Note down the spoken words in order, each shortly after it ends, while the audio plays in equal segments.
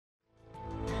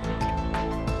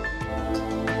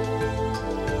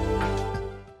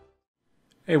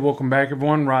Hey, welcome back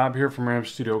everyone. Rob here from Ram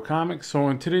Studio Comics. So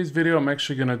in today's video, I'm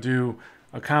actually going to do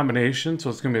a combination. So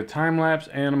it's going to be a time lapse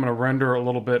and I'm going to render a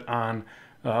little bit on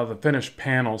the finished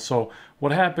panel. So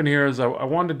what happened here is I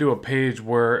wanted to do a page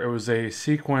where it was a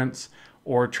sequence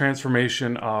or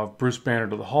transformation of Bruce Banner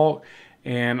to the Hulk.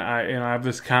 And I have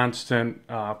this constant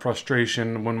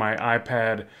frustration when my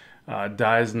iPad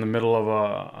dies in the middle of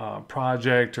a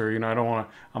project, or I don't want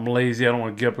to, I'm lazy, I don't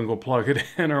want to get up and go plug it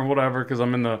in or whatever because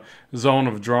I'm in the zone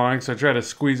of drawing. So I try to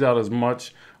squeeze out as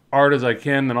much art as I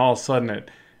can, then all of a sudden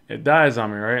it dies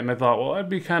on me, right? And I thought, well, that'd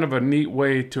be kind of a neat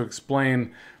way to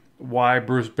explain why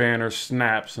Bruce Banner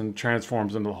snaps and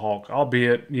transforms into the Hulk,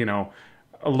 albeit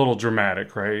a little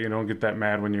dramatic, right? You don't get that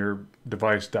mad when your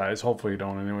device dies. Hopefully you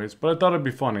don't anyways, but I thought it'd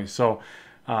be funny. So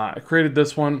I created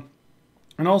this one.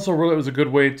 And also, really, it was a good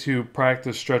way to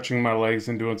practice stretching my legs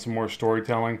and doing some more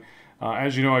storytelling.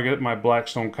 As you know, I get my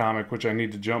Blackstone comic, which I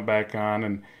need to jump back on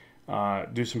and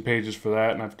do some pages for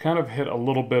that. And I've kind of hit a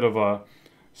little bit of a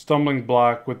stumbling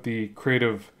block with the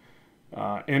creative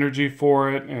energy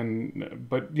for it.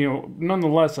 But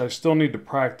nonetheless, I still need to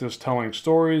practice telling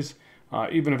stories,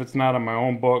 even if it's not in my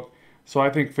own book. So I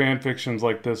think fan fictions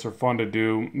like this are fun to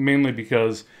do, mainly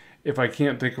because if I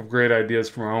can't think of great ideas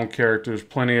for my own characters,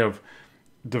 plenty of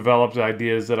developed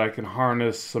ideas that I can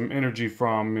harness some energy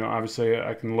from. Obviously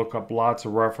I can look up lots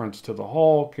of reference to the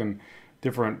Hulk and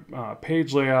different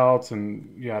page layouts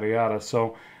and yada yada.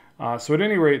 So at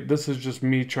any rate, this is just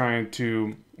me trying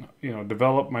to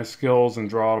develop my skills and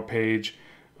draw out a page,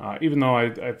 even though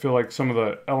I feel like some of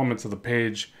the elements of the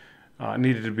page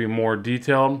needed to be more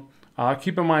detailed.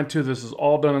 Keep in mind too, this is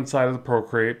all done inside of the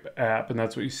Procreate app, and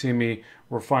that's what you see me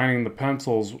refining the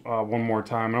pencils one more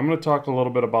time. And I'm going to talk a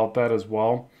little bit about that as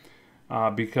well,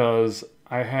 because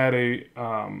I had a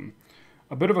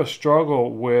bit of a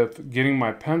struggle with getting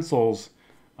my pencils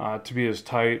to be as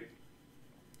tight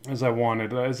as I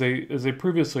wanted, as they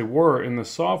previously were in the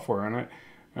software, and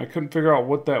I couldn't figure out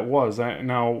what that was.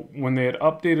 Now, when they had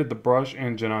updated the brush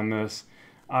engine on this,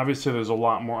 obviously there's a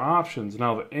lot more options.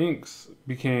 Now the inks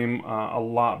became a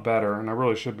lot better, and I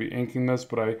really should be inking this,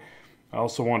 but I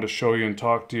also wanted to show you and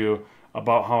talk to you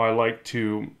about how I like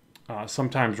to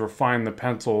sometimes refine the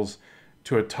pencils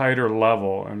to a tighter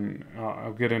level, and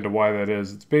I'll get into why that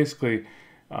is. It's basically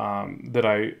that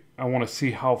I want to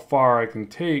see how far I can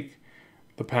take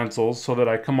the pencils so that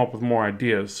I come up with more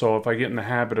ideas. So if I get in the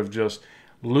habit of just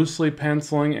loosely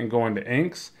penciling and going to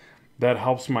inks, that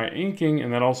helps my inking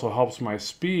and that also helps my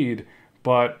speed,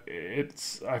 but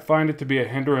I find it to be a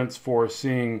hindrance for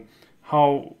seeing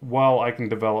how well I can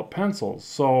develop pencils.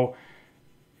 So,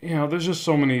 there's just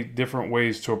so many different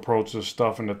ways to approach this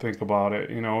stuff and to think about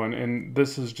it, and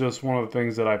this is just one of the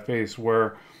things that I face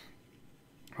where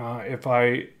if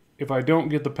I don't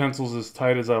get the pencils as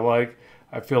tight as I like,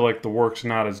 I feel like the work's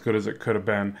not as good as it could have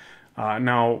been.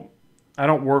 Now, I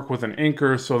don't work with an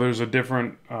inker, so there's a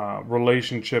different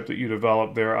relationship that you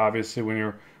develop there. Obviously, when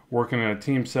you're working in a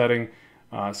team setting,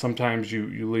 sometimes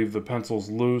you leave the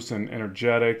pencils loose and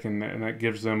energetic, and that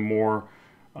gives them more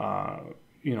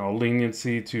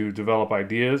leniency to develop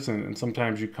ideas, and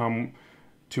sometimes you come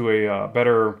to a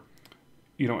better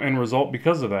end result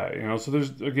because of that. So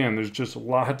there's just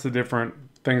lots of different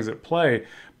things at play.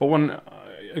 But when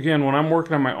I'm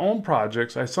working on my own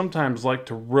projects, I sometimes like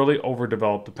to really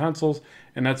overdevelop the pencils,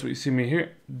 and that's what you see me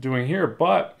doing here.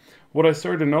 But what I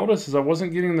started to notice is I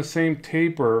wasn't getting the same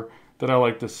taper that I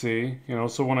like to see.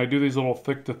 So when I do these little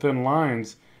thick to thin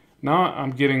lines, now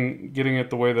I'm getting it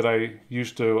the way that I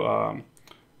used to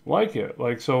like it.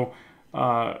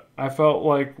 I felt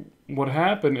like what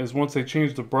happened is once they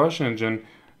changed the brush engine,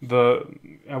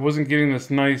 I wasn't getting this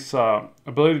nice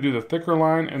ability to do the thicker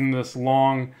line and this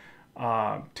long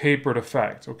tapered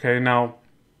effect. Okay, now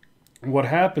what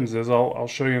happens is I'll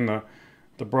show you in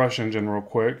the brush engine real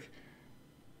quick.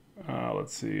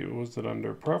 Let's see, was it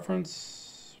under preference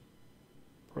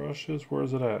brushes? Where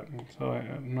is it at? So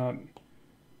I'm not.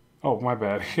 Oh, my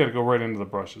bad. You got to go right into the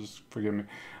brushes. Forgive me.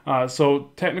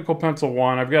 So technical pencil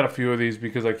 1. I've got a few of these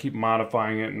because I keep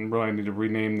modifying it and really I need to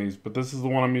rename these. But this is the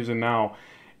one I'm using now.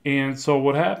 And so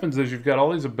what happens is you've got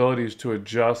all these abilities to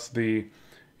adjust the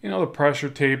the pressure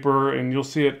taper, and you'll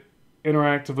see it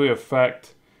interactively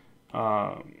affect.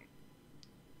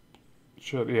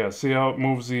 See how it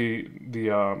moves the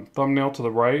thumbnail to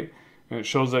the right, and it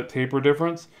shows that taper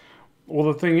difference.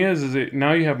 Well, the thing is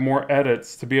now you have more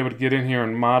edits to be able to get in here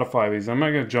and modify these. I'm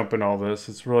not going to jump into all this.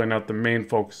 It's really not the main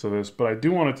focus of this, but I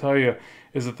do want to tell you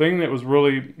is the thing that was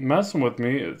really messing with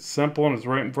me. It's simple and it's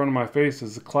right in front of my face.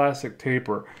 Is the classic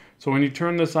taper. So when you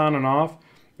turn this on and off,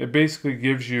 it basically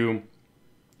gives you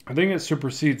I think it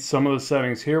supersedes some of the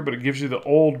settings here, but it gives you the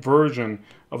old version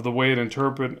of the way it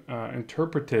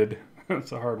interpreted.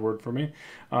 That's a hard word for me.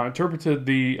 Interpreted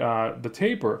the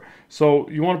taper. So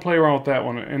you want to play around with that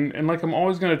one. And like I'm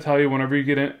always going to tell you, whenever you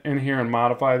get in here and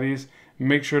modify these,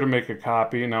 make sure to make a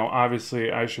copy. Now,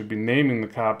 obviously, I should be naming the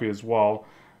copy as well.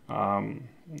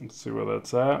 Let's see where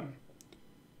that's at.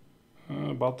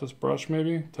 About this brush,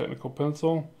 maybe technical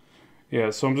pencil. Yeah.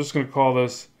 So I'm just going to call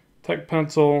this Tech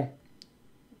Pencil.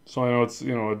 So I know it's,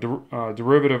 you know, a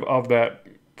derivative of that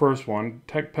first one,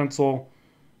 Tech Pencil.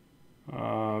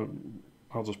 I'll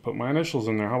just put my initials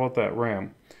in there. How about that?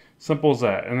 RAM. Simple as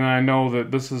that. And then I know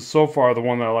that this is so far the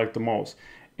one that I like the most.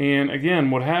 And again,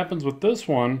 what happens with this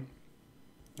one,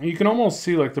 you can almost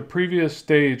see like the previous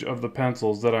stage of the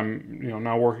pencils that I'm, you know,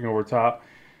 now working over top.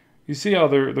 You see how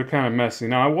they're kind of messy.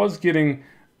 Now I was getting,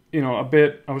 you know,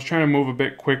 I was trying to move a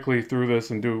bit quickly through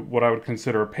this and do what I would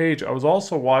consider a page. I was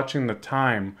also watching the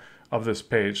time of this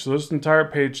page. So this entire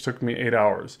page took me 8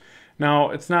 hours. Now,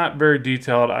 it's not very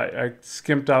detailed. I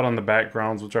skimped out on the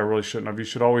backgrounds, which I really shouldn't have. You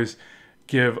should always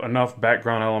give enough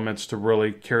background elements to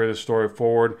really carry the story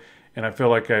forward. And I feel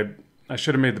like I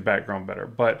should have made the background better.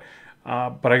 But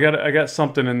I got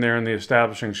something in there in the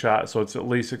establishing shot, so it's at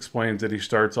least explains that he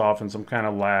starts off in some kind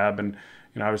of lab, and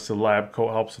you know, obviously the lab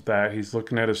coat helps with that. He's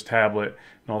looking at his tablet,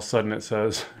 and all of a sudden it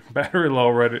says battery low,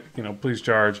 ready, you know, please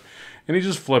charge, and he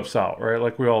just flips out, right,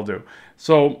 like we all do.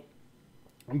 So,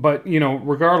 but you know,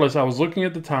 regardless, I was looking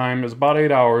at the time. It's about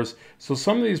 8 hours. So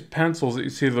some of these pencils that you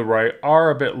see to the right are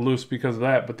a bit loose because of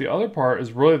that. But the other part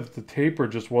is really that the taper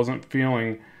just wasn't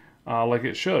feeling like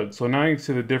it should. So now you can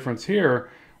see the difference here,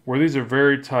 where these are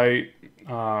very tight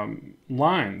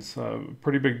lines,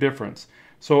 pretty big difference.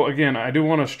 So again, I do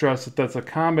want to stress that that's a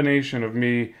combination of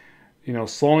me, you know,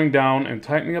 slowing down and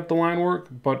tightening up the line work,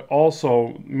 but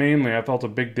also mainly I felt a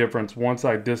big difference once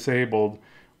I disabled,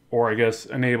 or I guess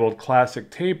enabled,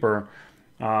 classic taper.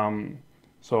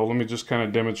 So let me just kind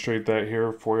of demonstrate that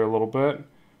here for you a little bit.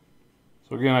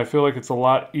 So again, I feel like it's a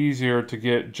lot easier to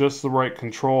get just the right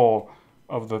control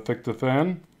of the thick to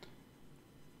thin.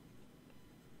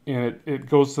 And it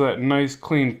goes to that nice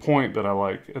clean point that I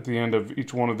like at the end of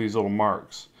each one of these little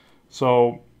marks.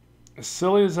 So as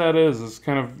silly as that is, as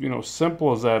kind of, you know,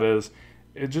 simple as that is,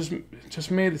 it just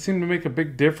seemed to make a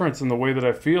big difference in the way that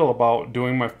I feel about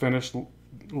doing my finished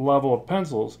level of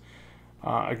pencils.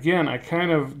 Again, I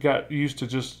kind of got used to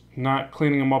just not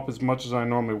cleaning them up as much as I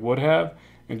normally would have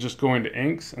and just going to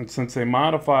inks. And since they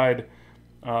modified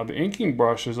the inking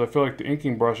brushes, I feel like the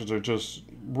inking brushes are just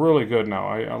really good now.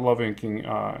 I love inking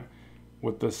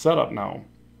with this setup now.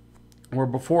 Where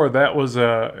before that was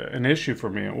an issue for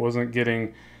me. It wasn't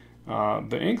getting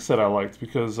the inks that I liked,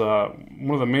 because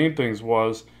one of the main things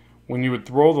was when you would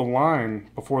throw the line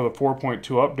before the 4.2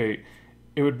 update,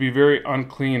 it would be very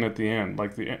unclean at the end.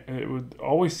 Like it would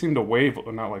always seem to wave,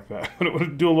 not like that, but it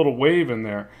would do a little wave in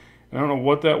there. And I don't know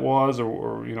what that was,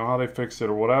 or you know, how they fixed it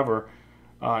or whatever.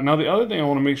 Now the other thing I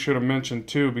want to make sure to mention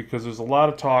too, because there's a lot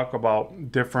of talk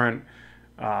about different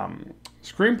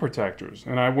screen protectors,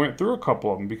 and I went through a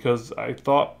couple of them because I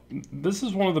thought this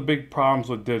is one of the big problems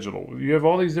with digital. You have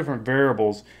all these different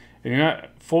variables and you're not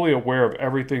fully aware of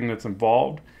everything that's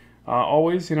involved.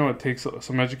 Always, you know, it takes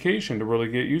some education to really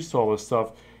get used to all this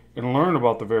stuff and learn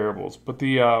about the variables. But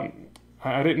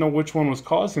I didn't know which one was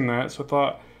causing that, so I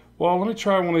thought, well, let me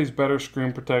try one of these better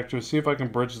screen protectors, see if I can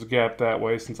bridge the gap that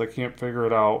way since I can't figure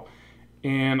it out.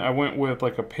 And I went with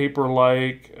like a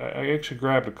paper-like. I actually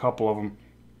grabbed a couple of them.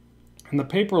 And the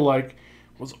paper-like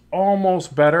was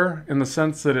almost better in the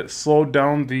sense that it slowed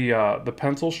down the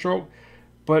pencil stroke.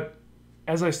 But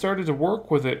as I started to work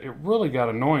with it, it really got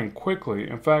annoying quickly.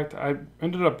 In fact, I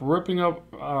ended up ripping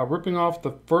off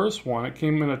the first one. It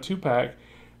came in a 2-pack.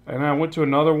 And I went to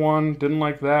another one, didn't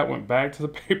like that, went back to the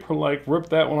paper-like, ripped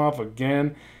that one off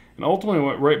again, and ultimately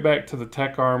went right back to the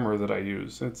Tech Armor that I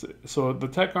use. So the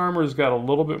Tech Armor has got a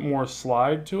little bit more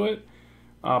slide to it,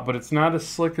 but it's not as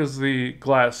slick as the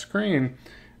glass screen.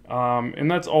 And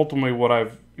that's ultimately what I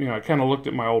kind of looked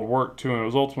at my old work too, and it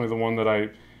was ultimately the one that I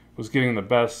was getting the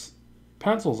best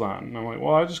pencils on. And I'm like,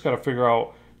 well, I just got to figure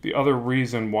out the other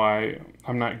reason why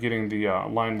I'm not getting the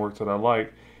line work that I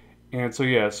like. And so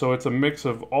yeah, so it's a mix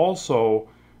of also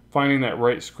finding that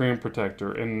right screen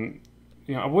protector. And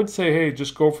you know, I would say, hey,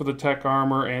 just go for the Tech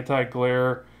Armor,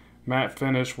 anti-glare, matte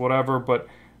finish, whatever. But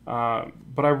I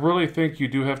really think you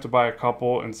do have to buy a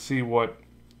couple and see what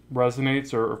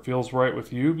resonates or feels right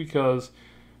with you, because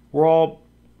we're all,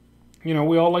 you know,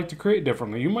 we all like to create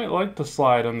differently. You might like the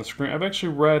slide on the screen. I've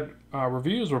actually read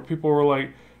reviews where people were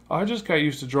like, oh, I just got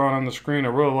used to drawing on the screen. I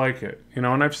really like it, you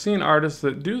know. And I've seen artists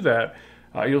that do that.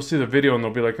 you'll see the video and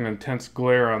there'll be like an intense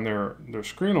glare on their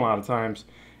screen a lot of times.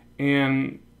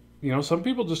 And you know, some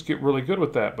people just get really good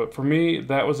with that, but for me,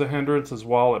 that was a hindrance as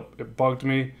well. It bugged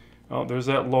me. Oh, there's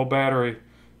that low battery.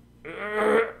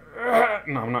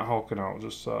 No, I'm not hulking out.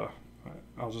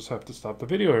 I'll just have to stop the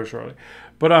video here shortly.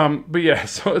 But yeah,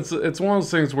 so it's one of those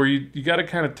things where you got to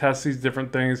kind of test these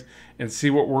different things and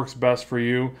see what works best for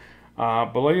you.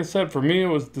 But like I said, for me, it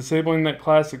was disabling that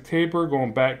classic taper,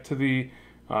 going back to the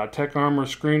Tech Armor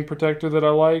screen protector that I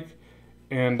like,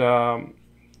 and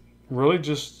really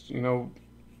just, you know,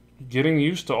 getting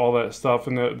used to all that stuff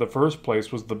in the first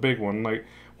place was the big one. Like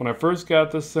when I first got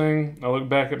this thing, I look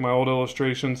back at my old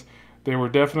illustrations, they were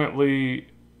definitely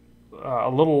a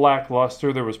little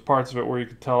lackluster. There was parts of it where you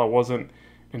could tell I wasn't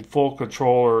in full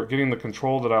control or getting the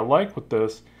control that I like with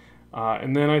this.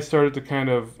 And then I started to kind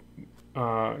of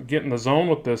get in the zone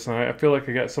with this, and I feel like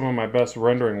I got some of my best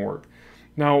rendering work.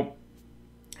 Now,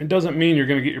 it doesn't mean you're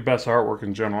going to get your best artwork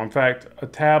in general. In fact, a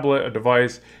tablet, a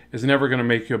device, is never going to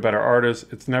make you a better artist.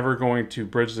 It's never going to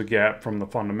bridge the gap from the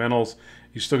fundamentals.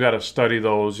 You still got to study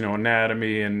those, you know,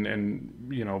 anatomy and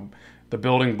you know, the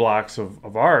building blocks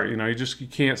of art. You know, you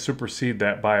can't supersede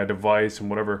that by a device and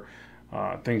whatever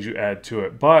things you add to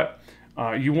it. But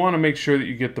you want to make sure that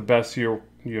you get the best of your,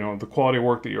 you know, the quality of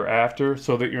work that you're after,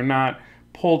 so that you're not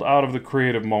pulled out of the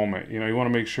creative moment. You know, you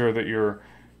want to make sure that you're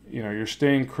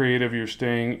staying creative, you're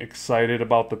staying excited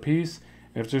about the piece.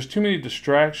 And if there's too many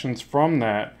distractions from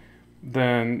that,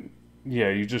 then yeah,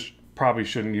 you just probably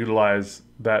shouldn't utilize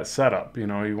that setup. You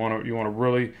know, you want to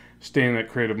really stay in that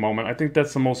creative moment. I think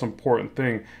that's the most important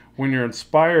thing. When you're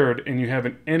inspired and you have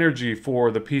an energy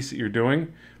for the piece that you're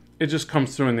doing, it just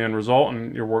comes through in the end result,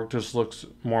 and your work just looks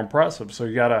more impressive. So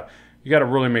you gotta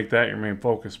really make that your main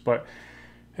focus. But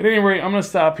at any rate, I'm going to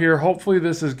stop here. Hopefully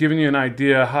this has given you an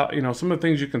idea how, you know, some of the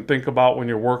things you can think about when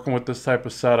you're working with this type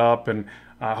of setup. And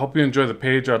I hope you enjoy the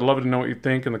page. I'd love to know what you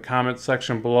think in the comments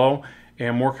section below.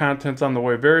 And more content's on the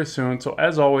way very soon. So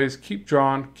as always, keep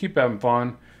drawing, keep having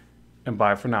fun, and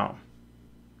bye for now.